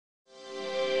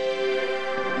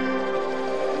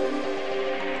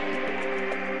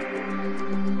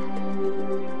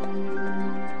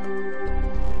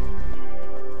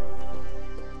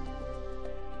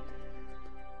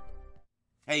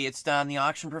it's Don the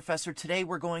Auction Professor. Today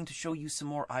we're going to show you some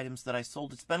more items that I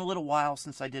sold. It's been a little while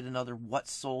since I did another What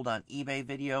Sold on eBay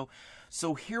video,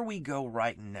 so here we go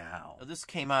right now. This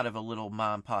came out of a little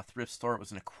mom and pop thrift store. It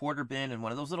was in a quarter bin in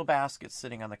one of those little baskets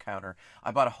sitting on the counter.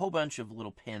 I bought a whole bunch of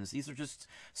little pins. These are just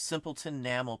simpleton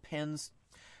enamel pins.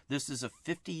 This is a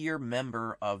 50-year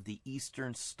member of the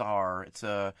Eastern Star. It's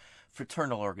a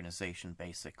fraternal organization,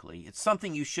 basically. It's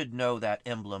something you should know that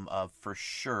emblem of for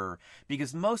sure,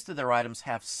 because most of their items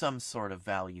have some sort of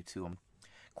value to them.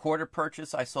 Quarter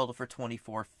purchase, I sold it for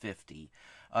 $24.50.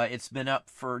 It's been up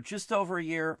for just over a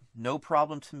year. No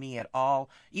problem to me at all.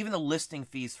 Even the listing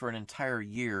fees for an entire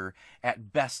year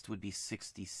at best would be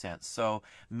 60 cents. So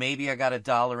maybe I got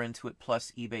 $1 into it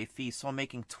plus eBay fees. So I'm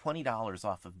making $20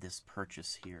 off of this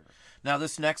purchase here. Now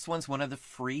this next one's one of the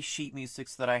free sheet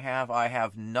musics that I have. I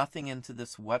have nothing into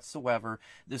this whatsoever.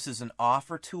 This is an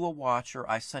offer to a watcher.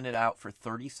 I sent it out for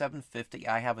 $37.50.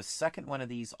 I have a second one of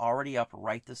these already up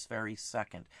right this very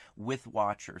second with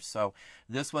watchers. So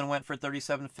this one went for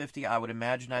 $37.50. I would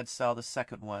imagine I'd sell the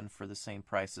second one for the same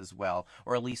price as well,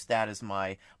 or at least that is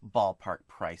my ballpark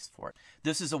price for it.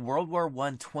 This is a World War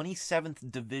I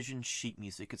 27th Division sheet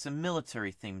music. It's a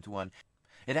military themed one.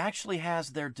 It actually has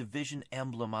their division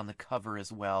emblem on the cover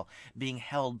as well, being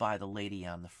held by the lady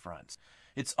on the front.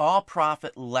 It's all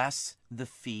profit less the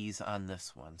fees on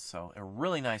this one, so a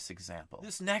really nice example.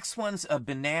 This next one's a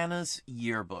Bananas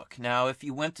yearbook. Now, if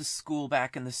you went to school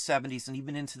back in the 70s and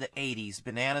even into the 80s,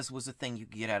 Bananas was a thing you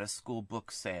could get at a school book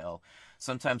sale.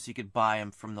 Sometimes you could buy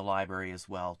them from the library as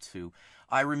well, too.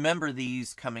 I remember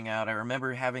these coming out. I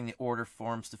remember having the order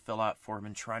forms to fill out for them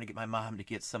and trying to get my mom to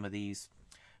get some of these.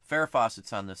 Farrah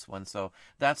Fawcett's on this one, so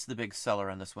that's the big seller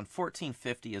on this one.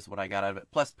 $14.50 is what I got out of it,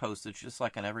 plus postage, just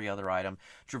like on every other item.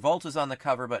 Travolta's on the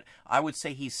cover, but I would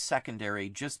say he's secondary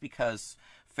just because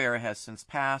Farrah has since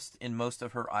passed, and most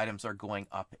of her items are going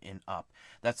up and up.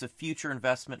 That's a future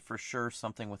investment for sure,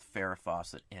 something with Farrah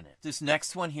Fawcett in it. This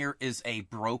next one here is a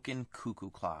broken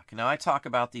cuckoo clock. Now, I talk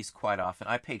about these quite often.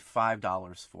 I paid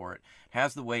 $5 for it. It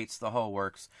has the weights, the whole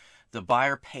works. The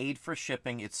buyer paid for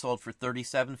shipping. It sold for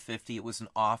 $37.50. It was an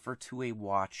offer to a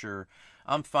watcher.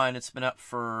 I'm fine. It's been up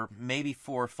for maybe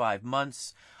 4 or 5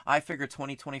 months. I figure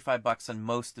 $20-25 on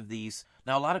most of these.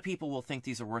 Now, a lot of people will think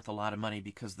these are worth a lot of money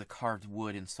because the carved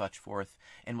wood and such forth,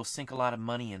 and will sink a lot of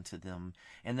money into them,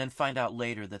 and then find out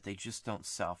later that they just don't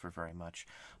sell for very much.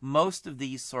 Most of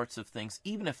these sorts of things,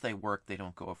 even if they work, they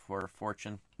don't go for a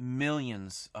fortune.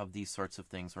 Millions of these sorts of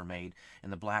things were made in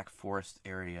the Black Forest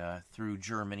area, through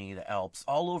Germany, the Alps,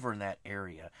 all over in that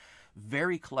area.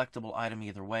 Very collectible item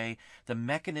either way. The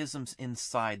mechanisms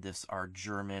inside this are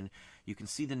German. You can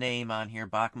see the name on here,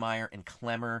 Bachmeier and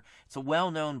Klemmer. It's a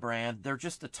well-known brand. There are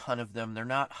just a ton of them. They're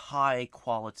not high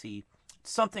quality.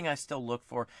 Something I still look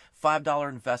for. $5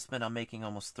 investment, I'm making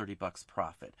almost $30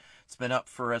 profit. It's been up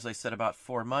for, as I said, about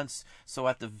 4 months. So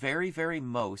at the very, very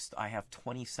most, I have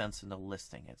 20 cents into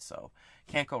listing it. So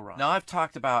can't go wrong. Now, I've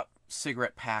talked about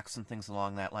cigarette packs and things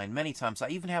along that line many times. I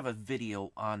even have a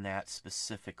video on that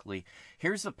specifically.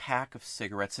 Here's a pack of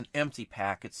cigarettes, an empty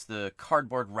pack. It's the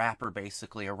cardboard wrapper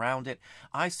basically around it.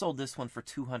 I sold this one for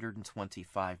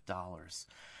 $225.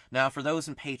 Now, for those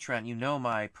in Patreon, you know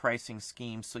my pricing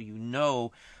scheme, so you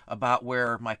know about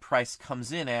where my price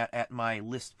comes in at my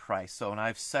list price. So, and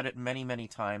I've said it many, many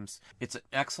times, it's an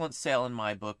excellent sale in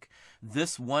my book.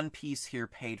 This one piece here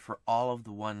paid for all of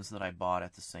the ones that I bought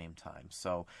at the same time.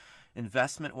 So,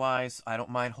 investment-wise, I don't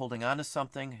mind holding on to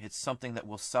something. It's something that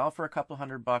will sell for a couple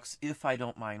 $100 if I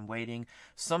don't mind waiting.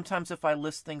 Sometimes if I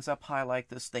list things up high like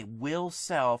this, they will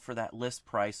sell for that list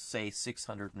price, say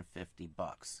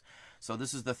 $650. So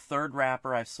this is the third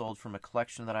wrapper I've sold from a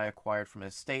collection that I acquired from an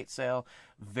estate sale.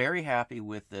 Very happy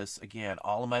with this. Again,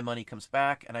 all of my money comes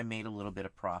back, and I made a little bit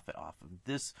of profit off of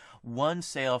this one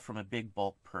sale from a big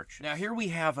bulk purchase. Now here we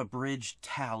have a bridge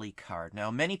tally card.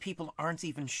 Now many people aren't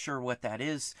even sure what that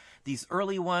is. These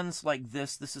early ones like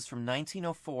this is from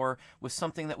 1904, was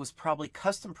something that was probably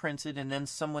custom printed, and then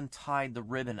someone tied the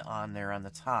ribbon on there on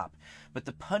the top. But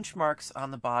the punch marks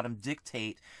on the bottom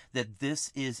dictate that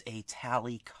this is a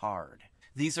tally card.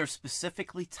 These are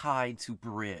specifically tied to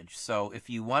bridge, so if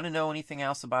you want to know anything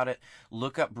else about it,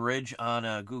 look up bridge on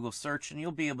a Google search, and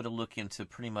you'll be able to look into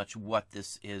pretty much what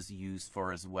this is used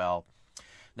for as well.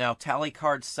 Now, tally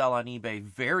cards sell on eBay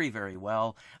very, very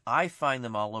well. I find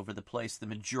them all over the place. The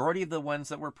majority of the ones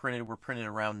that were printed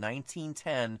around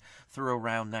 1910 through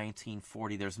around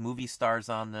 1940. There's movie stars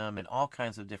on them and all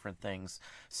kinds of different things.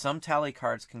 Some tally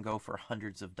cards can go for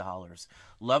hundreds of dollars.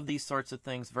 Love these sorts of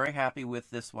things. Very happy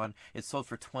with this one. It sold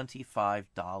for $25.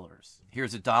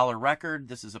 Here's a dollar record.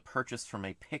 This is a purchase from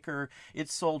a picker. It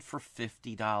sold for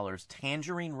 $50.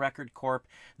 Tangerine Record Corp.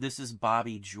 This is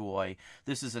Bobby Joy.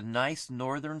 This is a nice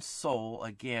Northern Soul.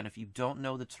 Again, if you don't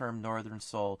know the term Northern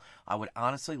Soul, I would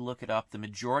honestly look it up. The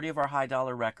majority of our high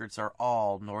dollar records are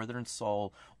all Northern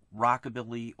Soul,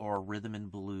 rockabilly, or rhythm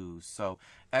and blues. So,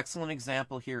 excellent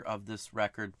example here of this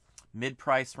record.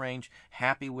 Mid-price range,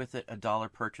 happy with it, a dollar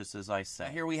purchase, as I say.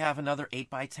 Here we have another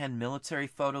 8x10 military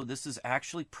photo. This is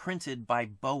actually printed by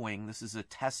Boeing. This is a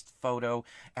test photo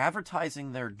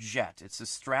advertising their jet. It's a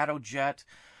Stratojet.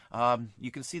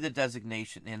 You can see the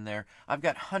designation in there. I've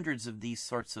got hundreds of these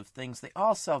sorts of things. They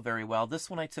all sell very well. This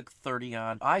one I took 30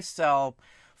 on. I sell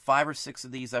 5 or 6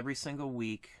 of these every single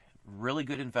week. Really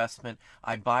good investment.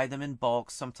 I buy them in bulk,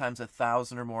 sometimes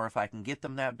 1,000 or more if I can get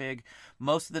them that big.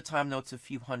 Most of the time, though, it's a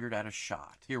few hundred at a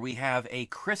shot. Here we have a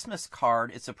Christmas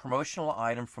card. It's a promotional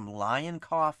item from Lion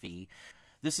Coffee.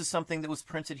 This is something that was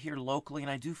printed here locally,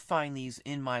 and I do find these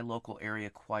in my local area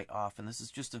quite often. This is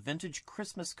just a vintage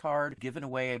Christmas card given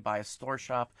away by a store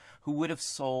shop who would have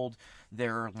sold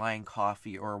their Lion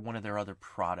Coffee or one of their other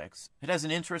products. It has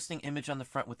an interesting image on the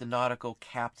front with the nautical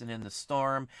captain in the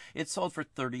storm. It sold for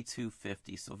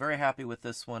 $32.50, so very happy with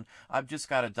this one. I've just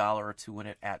got $1 or $2 in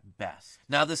it at best.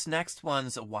 Now this next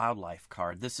one's a wildlife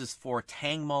card. This is for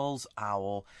Tangmo's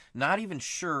owl. Not even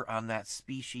sure on that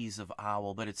species of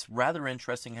owl, but it's rather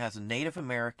interesting. It has a Native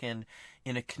American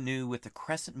in a canoe with a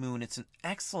crescent moon. It's an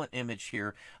excellent image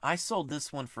here. I sold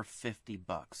this one for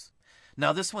 $50.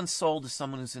 Now this one's sold to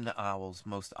someone who's into owls,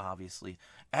 most obviously.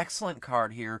 Excellent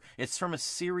card here. It's from a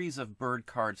series of bird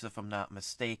cards, if I'm not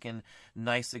mistaken.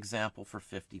 Nice example for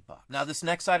 $50. Now this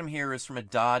next item here is from a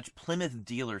Dodge Plymouth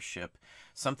dealership.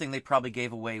 Something they probably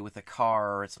gave away with a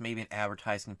car, or it's maybe an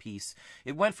advertising piece.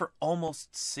 It went for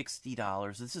almost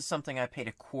 $60. This is something I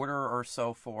paid $25 or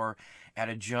so for at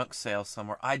a junk sale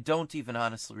somewhere. I don't even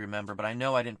honestly remember, but I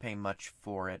know I didn't pay much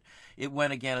for it. It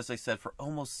went, again, as I said, for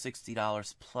almost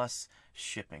 $60 plus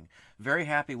shipping. Very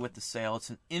happy with the sale. It's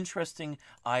an interesting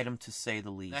item, to say the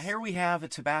least. Now here we have a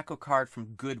tobacco card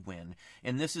from Goodwin,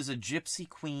 and this is a Gypsy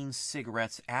Queen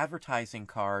cigarettes advertising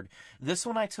card. This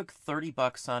one I took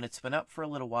 $30 on. It's been up for a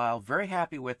little while. Very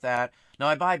happy with that. Now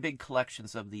I buy big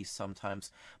collections of these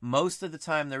sometimes. Most of the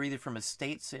time they're either from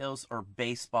estate sales or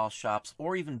baseball shops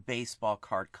or even baseball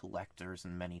card collectors,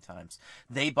 and many times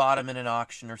they bought them in an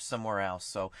auction or somewhere else.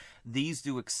 So these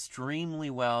do extremely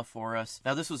well for us.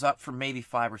 Now this was up for maybe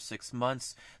 5 or 6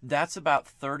 months. That's about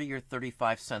 30 or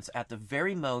 35 cents at the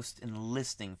very most in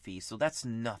listing fee. So that's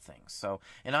nothing. So,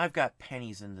 and I've got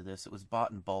pennies into this. It was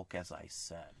bought in bulk, as I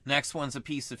said. Next one's a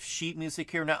piece of sheet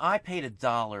music here. Now I paid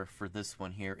 $1 for this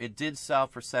one here. It did sell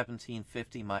for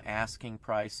 $17.50, my asking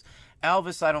price.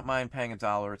 Elvis, I don't mind paying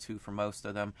 $1 or $2 for most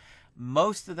of them.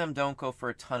 Most of them don't go for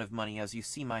a ton of money, as you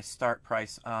see my start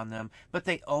price on them, but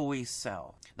they always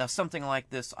sell. Now something like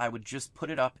this, I would just put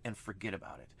it up and forget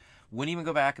about it. Wouldn't even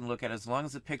go back and look at it. As long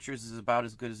as the pictures is about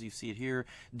as good as you see it here.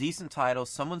 Decent title.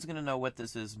 Someone's going to know what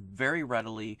this is very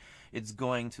readily. It's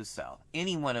going to sell.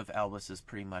 Any one of Elvis's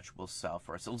pretty much will sell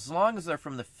for us. So as long as they're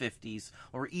from the 50s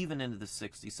or even into the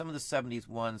 60s. Some of the 70s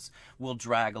ones will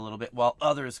drag a little bit, while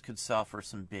others could sell for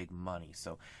some big money.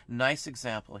 So nice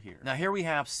example here. Now here we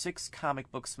have 6 comic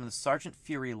books from the Sergeant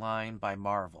Fury line by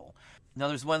Marvel. Now,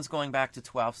 there's ones going back to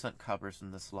 12-cent covers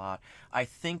in this lot. I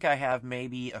think I have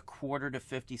maybe $0.25 to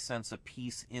 50 cents a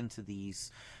piece into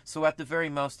these. So at the very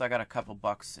most, I got a couple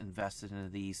bucks invested into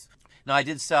these. Now, I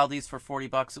did sell these for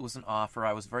 $40. It was an offer.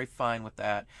 I was very fine with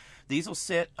that. These will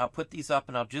sit. I'll put these up,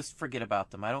 and I'll just forget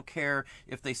about them. I don't care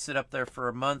if they sit up there for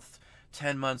a month,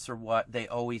 10 months, or what. They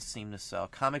always seem to sell.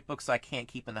 Comic books I can't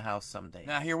keep in the house someday.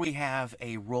 Now here we have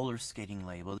a roller skating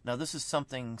label. Now this is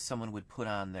something someone would put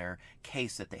on their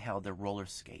case that they held their roller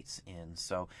skates in.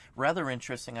 So rather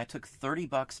interesting. I took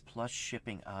 $30 plus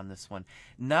shipping on this one.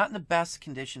 Not in the best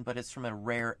condition, but it's from a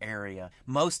rare area.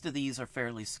 Most of these are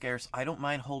fairly scarce. I don't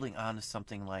mind holding on to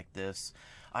something like this.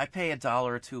 I pay $1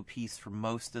 or $2 a piece for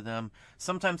most of them.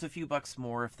 Sometimes a few bucks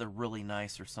more if they're really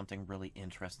nice or something really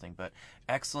interesting. But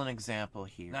excellent example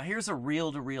here. Now here's a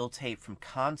reel-to-reel tape from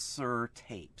Concert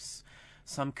Tapes.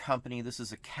 Some company. This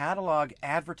is a catalog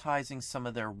advertising some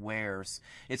of their wares.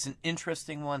 It's an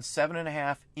interesting one.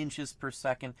 7.5 inches per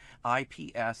second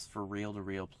IPS for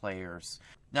reel-to-reel players.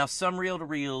 Now, some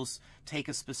reel-to-reels take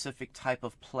a specific type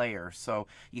of player, so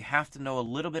you have to know a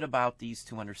little bit about these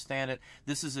to understand it.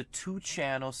 This is a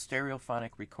 2-channel stereophonic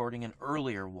recording, an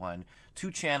earlier one. 2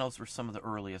 channels were some of the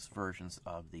earliest versions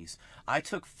of these. I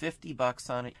took $50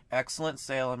 on it. Excellent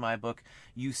sale in my book.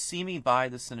 You see me buy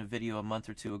this in a video a month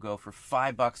or 2 ago for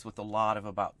 $5 with a lot of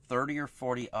about 30 or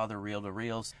 40 other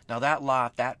reel-to-reels. Now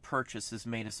that purchase has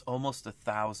made us almost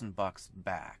 $1,000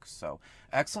 back. So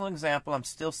excellent example. I'm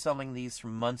still selling these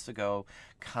from months ago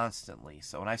constantly.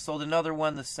 So, and I sold another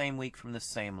one the same week from the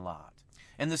same lot.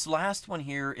 And this last one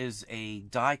here is a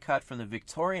die cut from the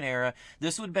Victorian era.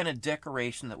 This would have been a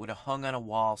decoration that would have hung on a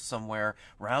wall somewhere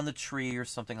around the tree or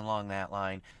something along that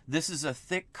line. This is a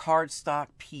thick cardstock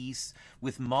piece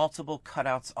with multiple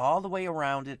cutouts all the way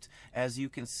around it. As you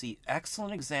can see,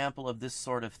 excellent example of this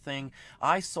sort of thing.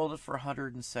 I sold it for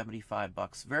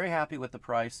 $175. Very happy with the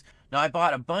price. Now, I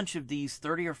bought a bunch of these,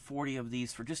 30 or 40 of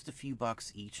these, for just a few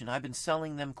bucks each, and I've been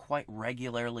selling them quite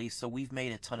regularly, so we've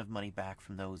made a ton of money back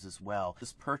from those as well.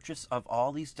 This purchase of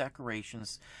all these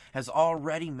decorations has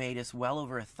already made us well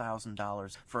over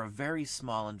 $1,000 for a very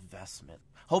small investment.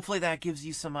 Hopefully that gives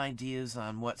you some ideas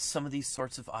on what some of these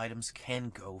sorts of items can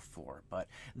go for, but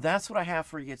that's what I have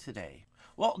for you today.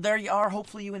 Well, there you are.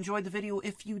 Hopefully you enjoyed the video.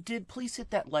 If you did, please hit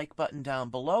that like button down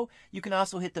below. You can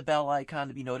also hit the bell icon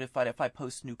to be notified if I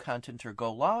post new content or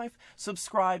go live.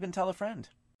 Subscribe and tell a friend.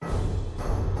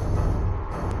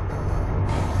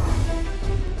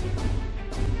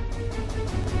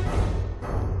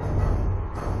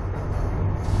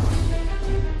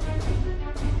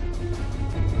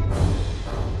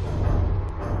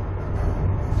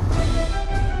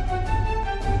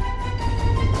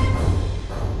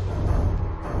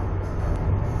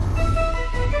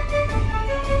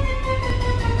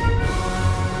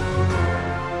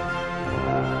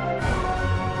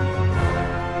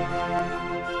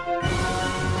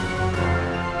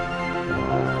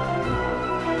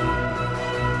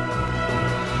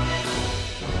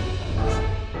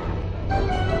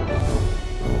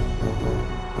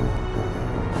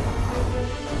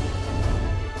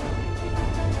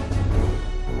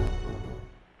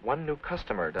 One new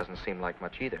customer doesn't seem like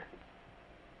much either.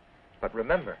 But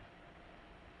remember,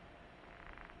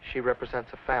 she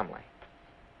represents a family.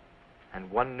 And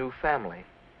one new family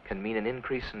can mean an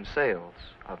increase in sales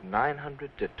of $900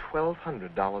 to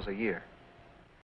 $1,200 a year.